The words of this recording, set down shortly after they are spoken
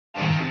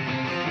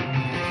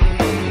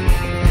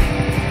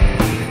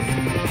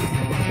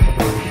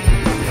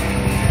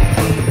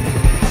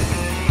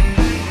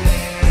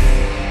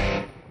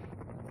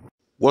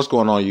What's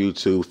going on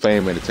YouTube?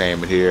 Fame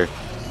Entertainment here.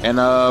 And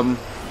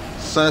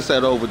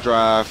Sunset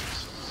Overdrive.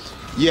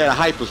 Yeah, the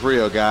hype is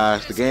real,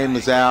 guys. The game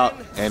is out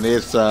and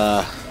it's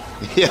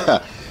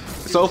yeah.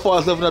 So far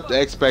it's living up to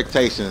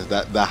expectations.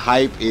 The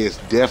hype is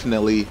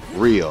definitely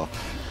real.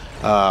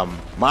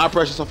 My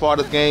impression so far of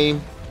this game,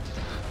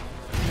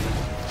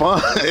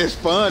 fun. It's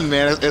fun,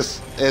 man.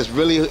 It's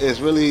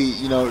really,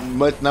 you know,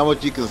 not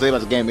much you can say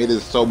about the game. It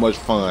is so much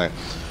fun.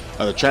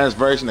 The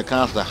transversion, the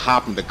constant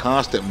hopping, the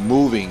constant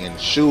moving and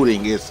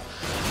shooting is,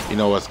 you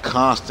know, it's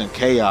constant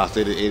chaos.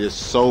 It is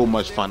so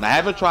much fun. I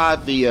haven't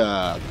tried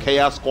the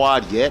Chaos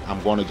Squad yet.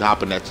 I'm going to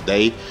hop in that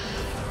today.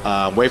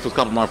 Wait for a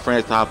couple of my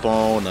friends to hop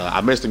on.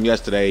 I missed them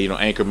yesterday. You know,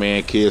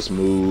 Anchorman, Kiss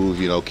Move,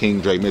 you know,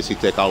 King Drake, Missy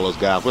Tech, all those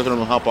guys. Wait for them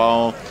to hop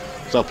on.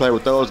 So I play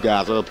with those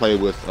guys. I'll play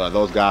with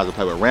those guys. I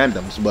play with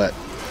randoms. But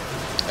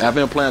I've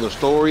been playing the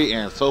story,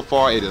 and so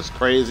far it is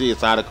crazy.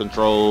 It's out of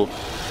control.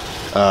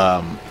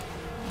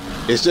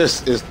 It's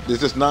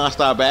just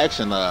non-stop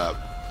action.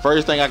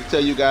 First thing I can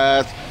tell you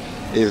guys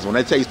is when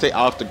they tell you stay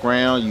off the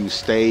ground, you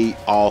stay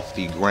off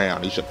the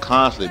ground. You should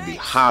constantly be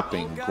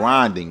hopping,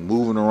 grinding,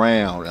 moving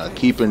around,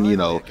 keeping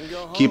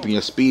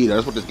your speed.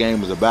 That's what this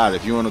game is about.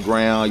 If you're on the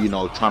ground, you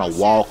know, trying to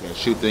walk and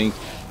shoot things,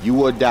 you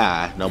will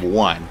die, number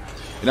one.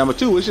 And number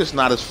two, it's just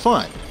not as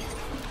fun.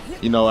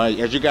 You know,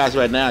 as you guys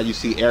right now, you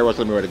see arrows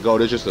telling me where to go.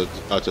 There's just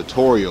a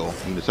tutorial,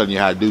 you know, telling you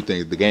how to do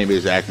things. The game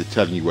is actually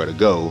telling you where to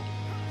go.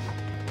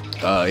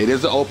 It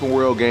is an open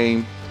world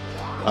game,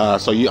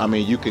 so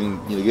you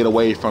can get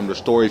away from the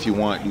story if you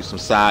want. Do some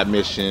side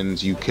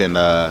missions. You can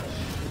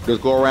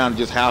just go around and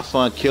just have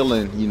fun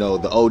killing, you know,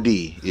 the OD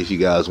if you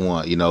guys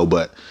want, you know.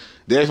 But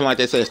definitely, like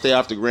they say, stay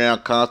off the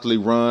ground, constantly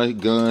run,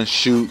 gun,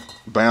 shoot,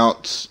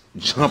 bounce,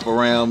 jump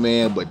around,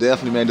 man. But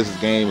definitely, man, this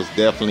game is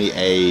definitely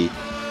a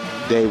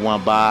day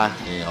one buy,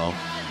 you know.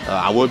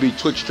 I will be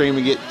Twitch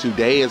streaming it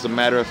today, as a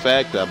matter of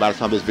fact. By the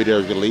time this video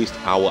is released,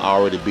 I will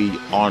already be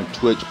on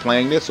Twitch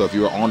playing this. So if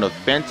you're on the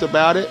fence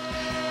about it,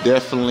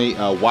 definitely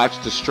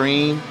watch the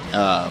stream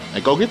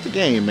and go get the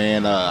game,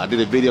 man. I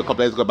did a video a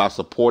couple days ago about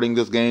supporting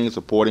this game,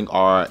 supporting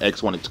our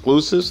X1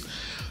 exclusives.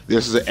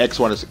 This is an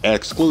X1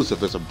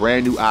 exclusive. It's a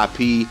brand new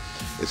IP.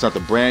 It's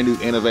something brand new,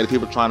 innovative.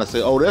 People trying to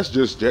say, oh, that's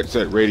just Jet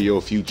Set Radio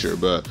future,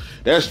 but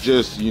that's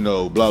just, you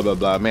know, blah, blah,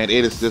 blah. Man,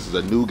 this is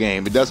a new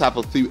game. It does have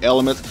a few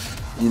elements,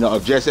 you know,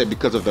 of Jet Set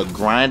because of the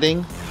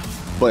grinding,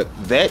 but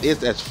that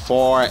is as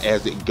far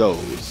as it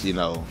goes. You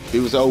know,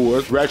 people say, oh, well,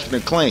 it's Ratchet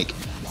and Clank.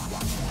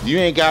 You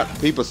ain't got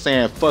people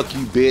saying "fuck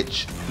you,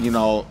 bitch," you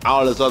know,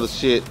 all this other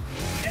shit,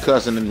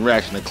 cussing and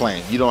Ratchet and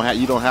Clank. You don't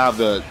have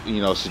the,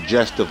 you know,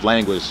 suggestive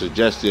language,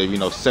 suggestive, you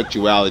know,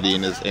 sexuality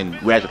in this in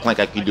Ratchet and Clank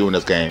like you do in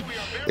this game.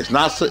 It's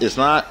not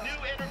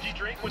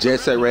Jet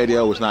Set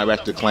Radio. It's not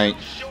Ratchet and Clank.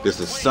 This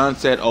is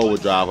Sunset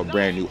Overdrive, a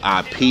brand new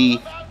IP.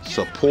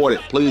 Support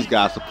it, please,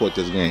 guys. Support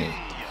this game.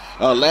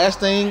 Last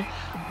thing,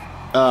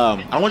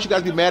 I want you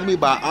guys to be mad at me,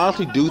 but I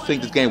honestly do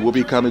think this game will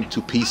be coming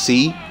to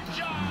PC.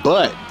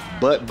 But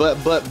I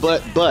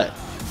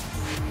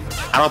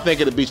don't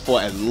think it'll be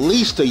for at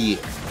least a year.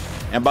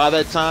 And by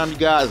that time, you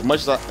guys, as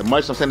much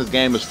as I'm saying this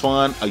game is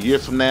fun, a year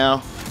from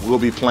now, we'll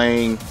be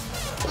playing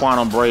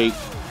Quantum Break,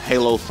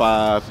 Halo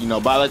 5. You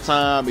know, by that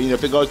time, you know,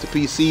 if it goes to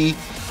PC,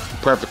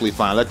 perfectly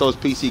fine. Let those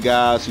PC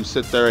guys who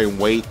sit there and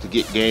wait to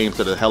get games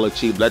that are hella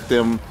cheap, let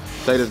them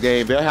play this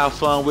game. They'll have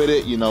fun with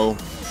it, you know.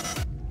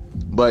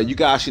 But you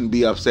guys shouldn't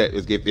be upset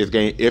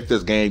if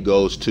this game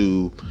goes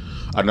to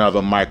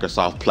another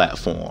Microsoft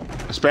platform,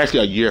 especially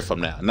a year from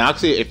now. Now,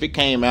 actually, if it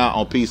came out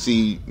on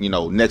PC, you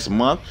know, next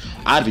month,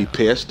 I'd be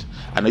pissed.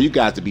 I know you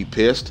guys would be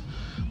pissed,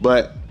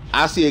 but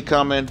I see it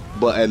coming.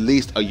 But at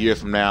least a year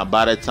from now,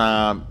 by that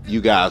time,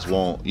 you guys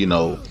won't, you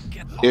know.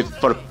 If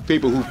for the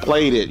people who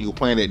played it, you're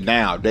playing it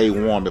now, day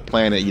one, but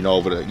playing it, you know,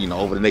 over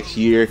the next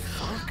year,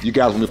 you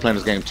guys won't be playing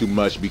this game too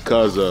much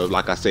because of,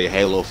 like I say,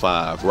 Halo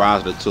 5,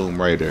 Rise of the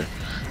Tomb Raider,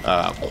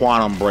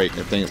 Quantum Break,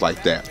 and things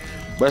like that.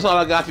 But that's all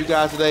I got for you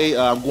guys today.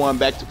 I'm going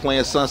back to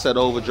playing Sunset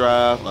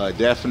Overdrive.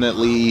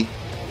 Definitely,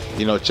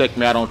 you know, check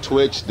me out on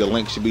Twitch. The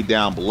link should be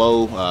down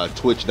below.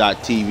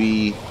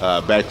 Twitch.tv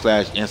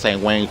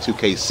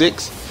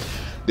 /InsaneWayne2K6.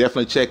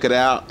 Definitely check it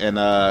out. And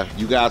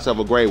you guys have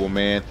a great one,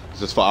 man.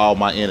 This is for all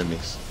my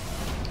enemies.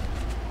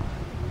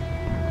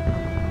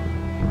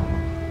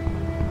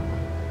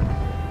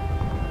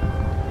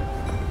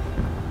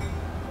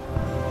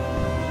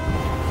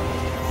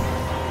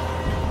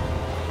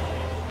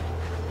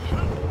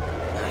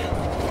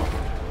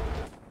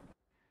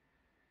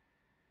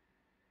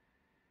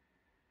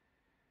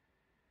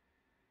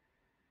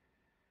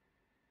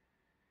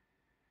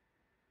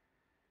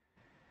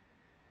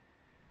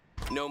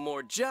 No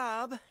more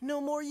job, no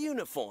more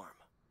uniform.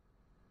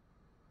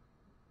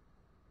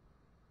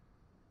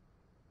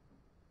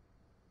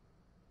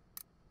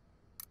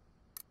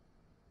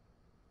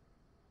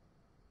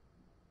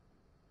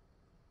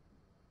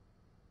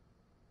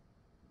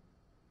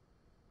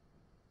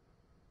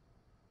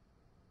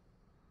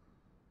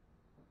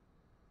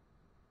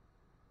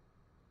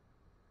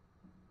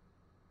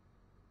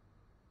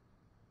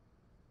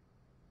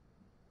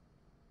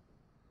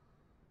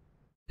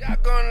 Y'all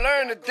gonna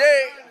learn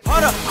today.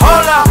 Hold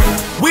up,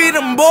 we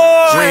them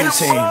boys. Dream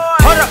team.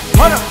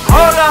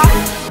 Hold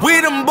up,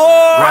 we them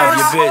boys. Grab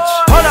your bitch.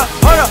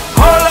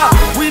 Hold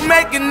up, we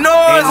making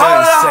noise. Ain't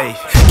nothing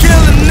safe.